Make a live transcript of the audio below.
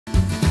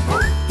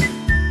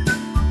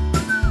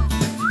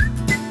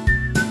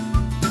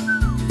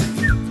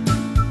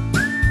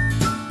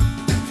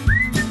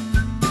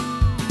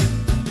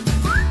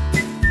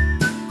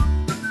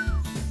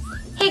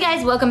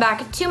welcome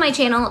back to my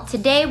channel.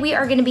 Today we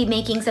are gonna be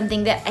making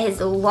something that is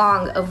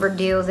long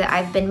overdue that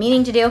I've been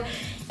meaning to do.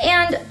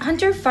 And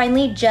Hunter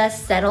finally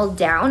just settled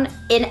down.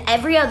 In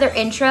every other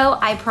intro,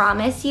 I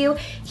promise you,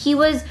 he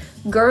was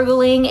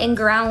gurgling and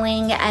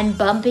growling and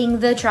bumping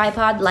the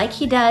tripod like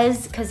he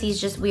does, because he's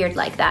just weird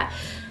like that.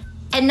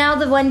 And now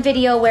the one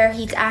video where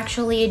he's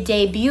actually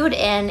debuted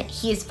in,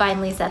 he's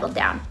finally settled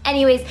down.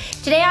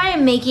 Anyways, today I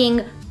am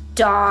making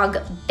dog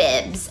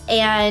bibs,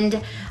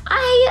 and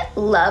I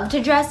love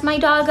to dress my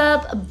dog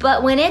up,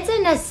 but when it's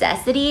a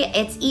necessity,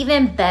 it's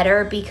even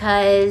better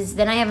because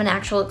then I have an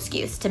actual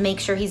excuse to make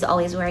sure he's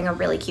always wearing a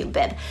really cute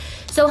bib.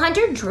 So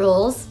Hunter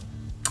drools.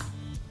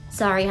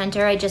 Sorry,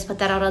 Hunter, I just put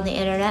that out on the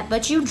internet,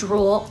 but you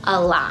drool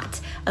a lot.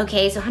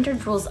 Okay, so Hunter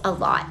drools a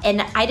lot,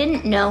 and I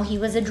didn't know he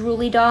was a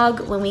drooly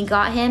dog when we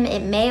got him.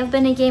 It may have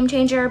been a game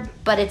changer,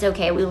 but it's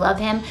okay, we love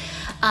him.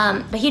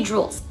 But he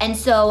drools, and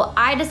so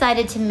I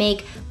decided to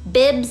make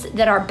bibs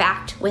that are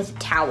backed with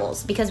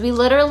towels, because we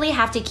literally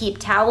have to keep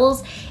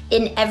towels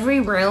in every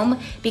room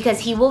because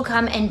he will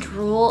come and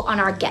drool on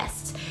our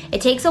guests.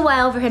 It takes a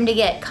while for him to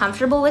get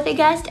comfortable with a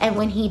guest, and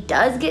when he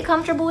does get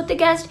comfortable with the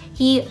guest,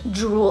 he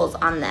drools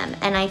on them,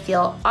 and I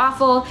feel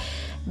awful.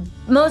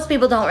 Most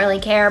people don't really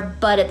care,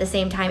 but at the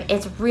same time,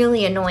 it's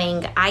really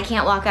annoying. I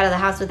can't walk out of the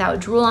house without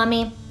drool on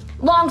me.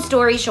 Long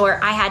story short,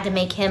 I had to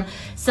make him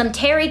some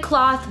terry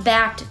cloth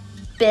backed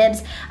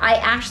bibs. I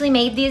actually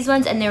made these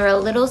ones and they were a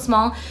little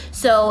small,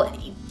 so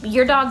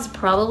your dog's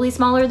probably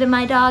smaller than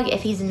my dog.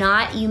 If he's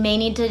not, you may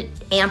need to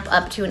amp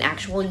up to an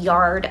actual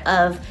yard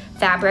of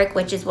fabric,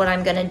 which is what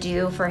I'm gonna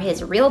do for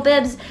his real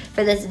bibs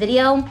for this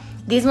video.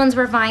 These ones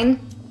were fine,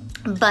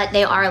 but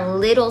they are a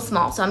little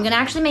small, so I'm gonna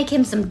actually make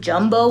him some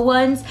jumbo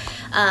ones.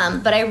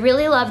 But I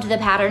really loved the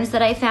patterns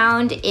that I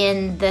found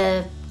in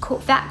the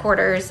fat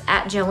quarters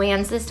at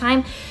Joann's this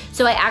time,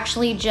 so I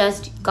actually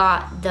just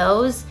got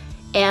those.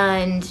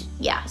 And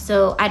yeah,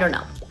 so I don't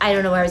know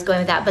where I was going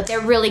with that, but they're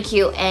really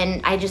cute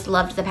and I just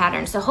loved the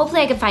pattern. So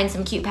hopefully I can find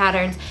some cute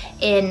patterns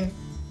in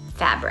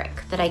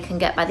fabric that I can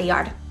get by the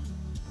yard.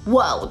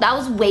 Whoa, that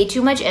was way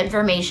too much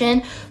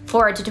information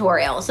for a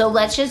tutorial. So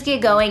let's just get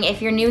going. If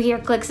you're new here,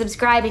 click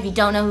subscribe. If you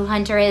don't know who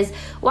Hunter is,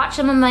 watch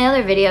some of my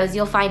other videos,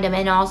 you'll find him,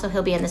 and also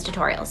he'll be in this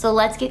tutorial. So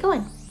let's get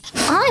going.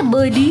 Hi,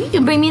 buddy.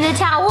 You bring me the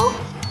towel?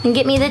 You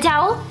get me the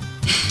towel?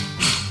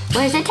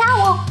 Where's the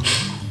towel?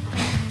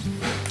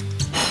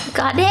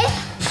 Got it?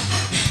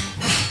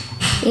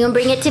 You gonna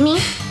bring it to me?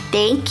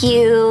 Thank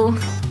you.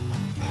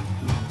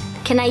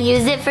 Can I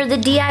use it for the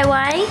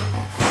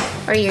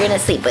DIY? Or you're gonna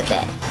sleep with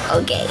it?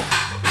 Okay.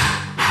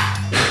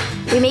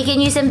 We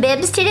making you some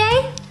bibs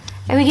today?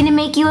 Are we gonna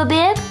make you a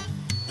bib?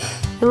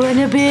 You want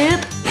a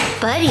bib?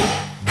 Buddy,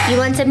 you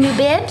want some new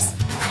bibs?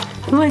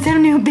 You want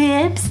some new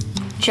bibs?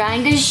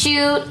 Trying to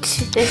shoot.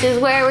 This is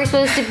where we're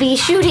supposed to be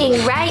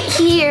shooting, right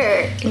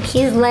here. And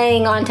he's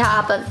laying on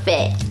top of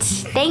it.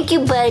 Thank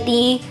you,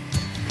 buddy.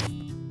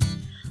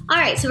 All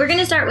right, so we're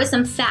gonna start with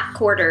some fat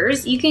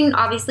quarters. You can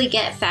obviously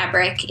get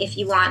fabric if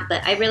you want,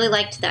 but I really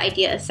liked the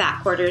idea of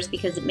fat quarters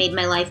because it made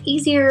my life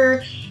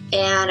easier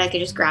and I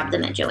could just grab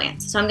them at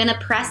Joann's. So I'm gonna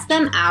press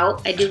them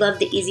out. I do love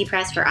the easy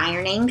press for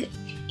ironing.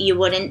 You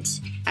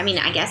wouldn't, I mean,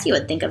 I guess you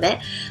would think of it,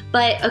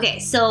 but okay,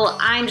 so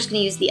I'm just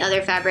gonna use the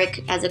other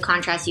fabric as a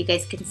contrast. You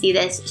guys can see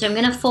this. So I'm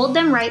gonna fold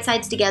them right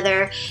sides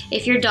together.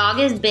 If your dog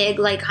is big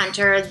like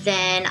Hunter,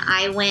 then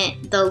I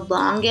went the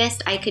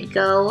longest I could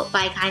go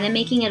by kind of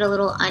making it a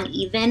little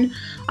uneven.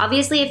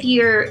 Obviously, if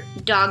your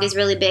dog is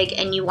really big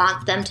and you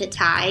want them to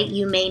tie,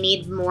 you may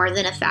need more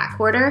than a fat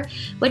quarter,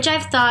 which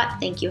I've thought,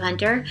 thank you,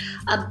 Hunter,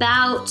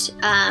 about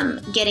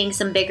getting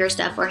some bigger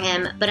stuff for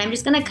him, but I'm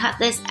just gonna cut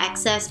this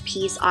excess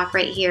piece off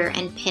right here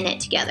and pin it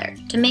together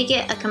to make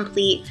it a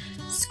complete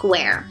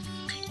square.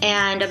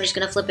 And I'm just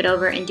gonna flip it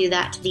over and do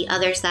that to the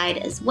other side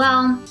as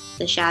well.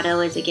 The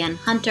shadow is again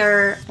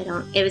Hunter.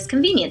 It was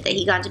convenient that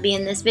he got to be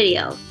in this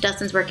video.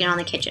 Dustin's working on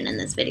the kitchen in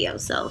this video,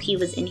 so he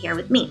was in here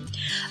with me.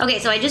 Okay,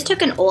 so I just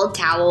took an old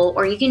towel,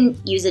 or you can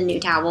use a new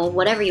towel,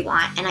 whatever you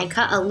want, and I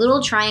cut a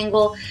little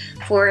triangle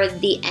for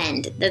the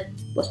end. The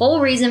whole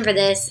reason for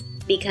this,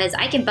 because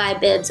I can buy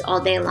bibs all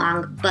day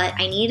long, but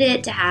I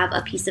needed to have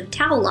a piece of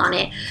towel on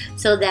it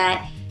so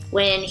that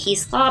when he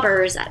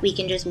slobbers, we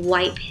can just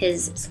wipe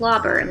his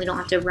slobber and we don't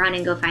have to run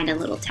and go find a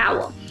little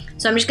towel.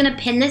 So I'm just gonna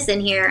pin this in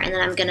here and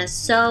then I'm gonna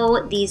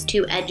sew these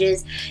two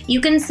edges.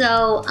 You can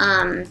sew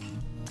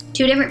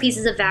two different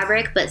pieces of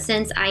fabric, but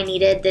since I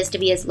needed this to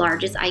be as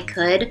large as I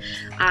could,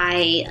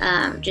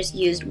 I just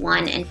used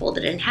one and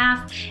folded it in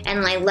half, and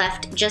I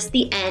left just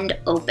the end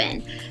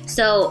open.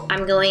 So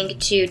I'm going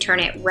to turn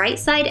it right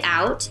side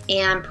out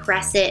and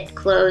press it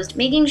closed,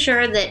 making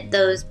sure that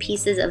those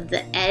pieces of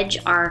the edge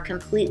are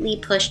completely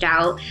pushed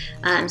out.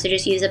 So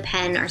just use a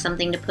pen or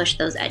something to push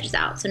those edges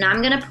out. So now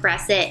I'm gonna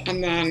press it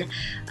and then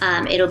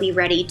it'll be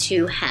ready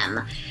to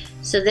hem.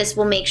 So this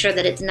will make sure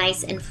that it's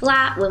nice and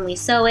flat when we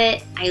sew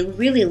it. I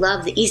really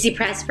love the Easy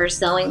Press for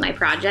sewing my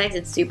projects.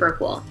 It's super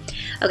cool.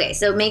 Okay,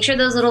 so make sure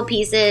those little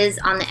pieces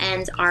on the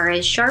ends are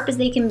as sharp as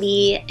they can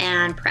be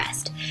and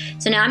pressed.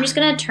 So now I'm just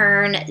gonna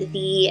turn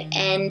the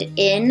end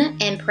in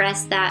and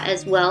press that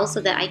as well so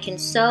that I can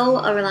sew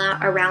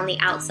around the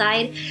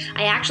outside.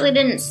 I actually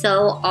didn't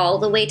sew all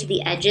the way to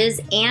the edges,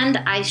 and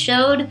I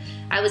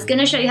was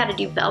gonna show you how to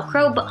do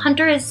Velcro, but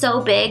Hunter is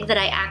so big that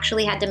I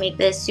actually had to make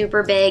this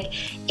super big,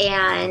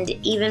 and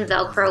even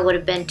Velcro would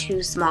have been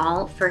too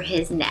small for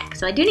his neck.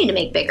 So I do need to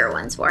make bigger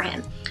ones for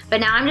him. But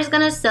now I'm just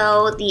gonna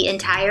sew the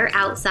entire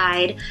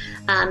outside.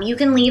 You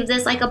can leave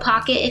this like a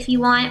pocket if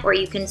you want, or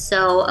you can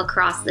sew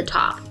across the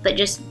top, but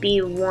just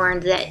be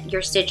warned that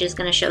your stitch is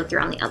gonna show through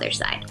on the other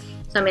side.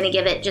 So I'm gonna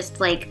give it just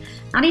like,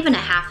 not even a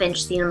 1/2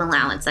 inch seam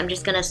allowance. I'm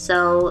just gonna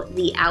sew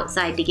the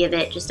outside to give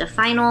it just a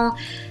final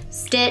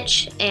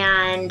stitch,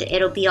 and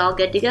it'll be all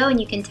good to go. And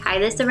you can tie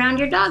this around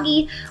your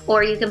doggy,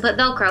 or you can put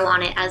Velcro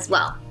on it as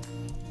well.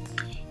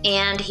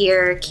 And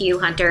here, cue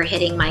Hunter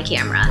hitting my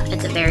camera at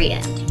the very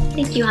end.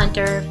 Thank you,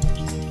 Hunter.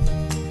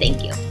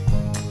 Thank you.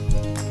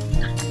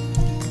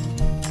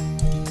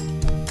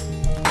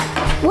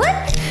 What?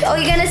 Oh,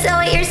 you're gonna sew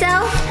it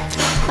yourself?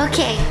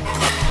 Okay.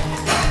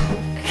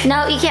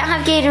 No, you can't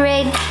have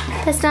Gatorade.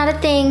 That's not a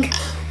thing.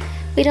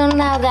 We don't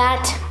allow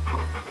that.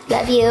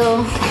 Love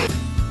you.